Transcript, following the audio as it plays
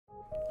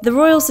The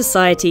Royal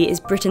Society is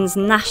Britain's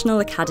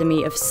National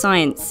Academy of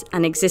Science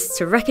and exists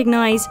to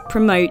recognise,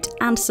 promote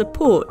and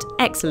support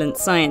excellent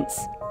science.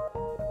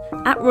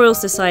 At Royal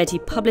Society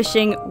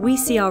Publishing, we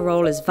see our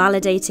role as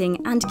validating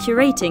and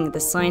curating the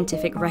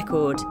scientific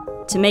record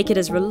to make it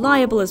as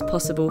reliable as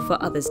possible for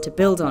others to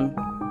build on.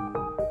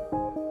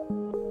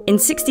 In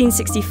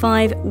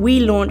 1665, we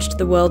launched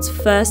the world's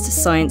first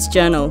science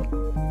journal,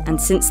 and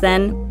since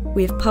then,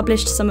 we have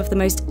published some of the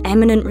most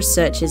eminent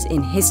researchers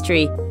in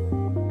history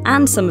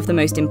and some of the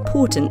most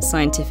important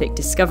scientific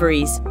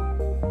discoveries.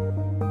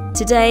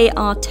 Today,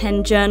 our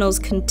 10 journals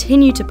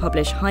continue to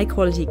publish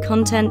high-quality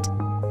content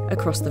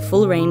across the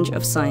full range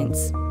of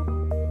science.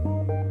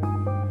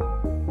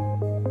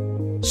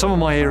 Some of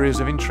my areas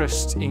of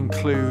interest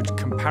include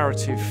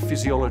comparative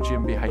physiology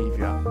and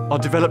behaviour. I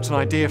developed an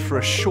idea for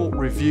a short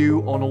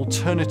review on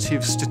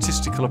alternative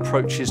statistical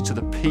approaches to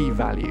the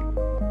p-value.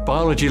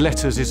 Biology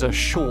Letters is a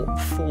short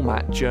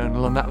format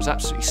journal, and that was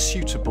absolutely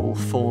suitable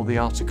for the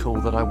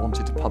article that I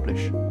wanted to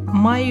publish.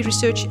 My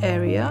research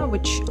area,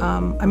 which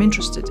I'm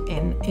interested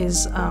in,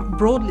 is,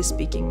 broadly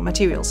speaking,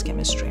 materials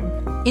chemistry.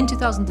 In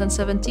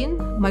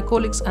 2017, my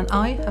colleagues and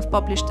I have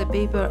published a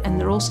paper in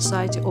the Royal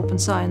Society Open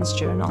Science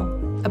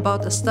Journal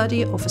about a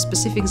study of a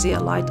specific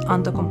zeolite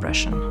under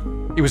compression.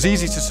 It was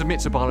easy to submit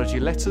to Biology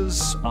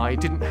Letters. I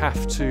didn't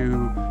have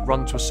to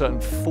run to a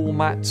certain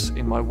format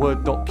in my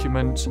Word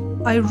document.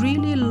 I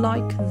really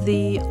like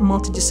the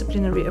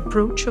multidisciplinary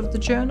approach of the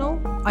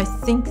journal. I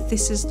think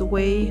this is the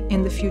way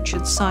in the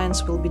future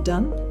science will be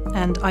done,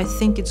 and I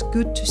think it's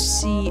good to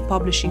see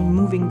publishing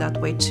moving that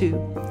way too.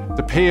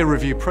 The peer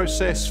review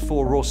process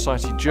for Royal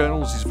Society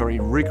journals is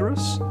very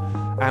rigorous,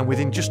 and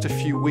within just a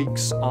few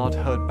weeks I'd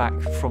heard back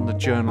from the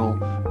journal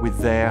with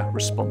their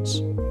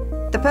response.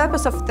 The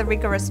purpose of the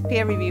rigorous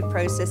peer review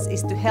process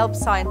is to help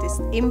scientists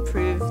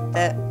improve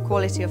the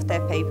quality of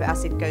their paper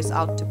as it goes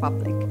out to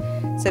public.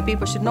 So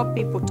people should not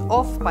be put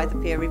off by the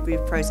peer review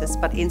process,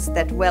 but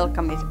instead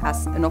welcome it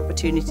as an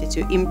opportunity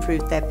to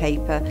improve their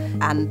paper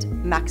and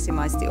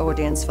maximize the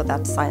audience for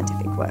that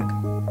scientific work.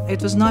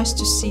 It was nice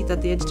to see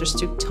that the editors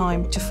took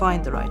time to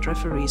find the right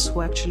referees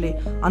who actually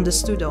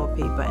understood our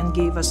paper and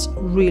gave us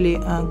really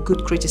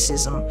good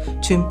criticism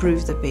to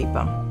improve the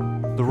paper.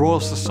 The Royal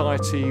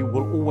Society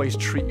will always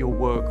treat your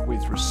work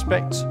with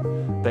respect,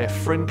 they're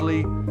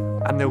friendly,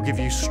 and they'll give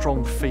you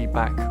strong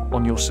feedback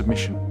on your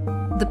submission.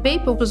 The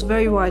paper was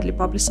very widely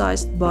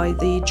publicised by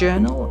the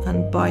journal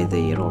and by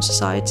the Royal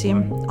Society.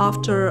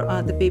 After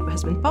the paper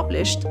has been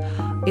published,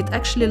 it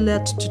actually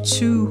led to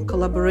 2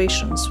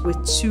 collaborations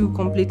with 2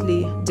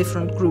 completely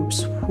different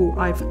groups who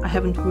I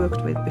haven't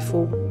worked with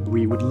before.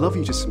 We would love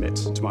you to submit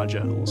to our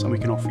journals, and we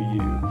can offer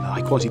you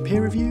high-quality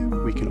peer review,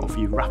 we can offer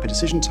you rapid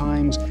decision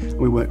times, and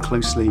we work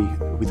closely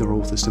with our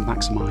authors to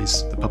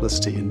maximise the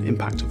publicity and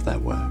impact of their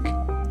work.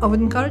 I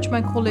would encourage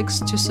my colleagues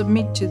to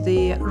submit to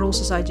the Royal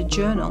Society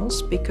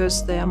journals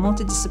because they are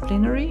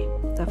multidisciplinary,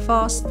 they're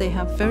fast, they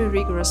have very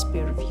rigorous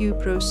peer review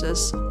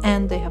process,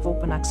 and they have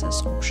open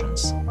access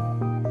options.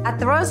 At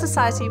the Royal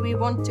Society, we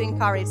want to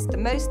encourage the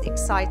most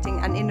exciting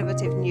and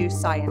innovative new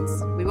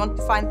science. We want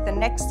to find the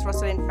next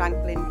Rosalind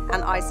Franklin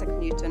and Isaac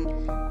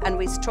Newton, and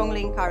we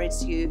strongly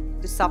encourage you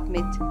to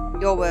submit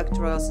your work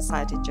to Royal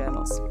Society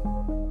journals.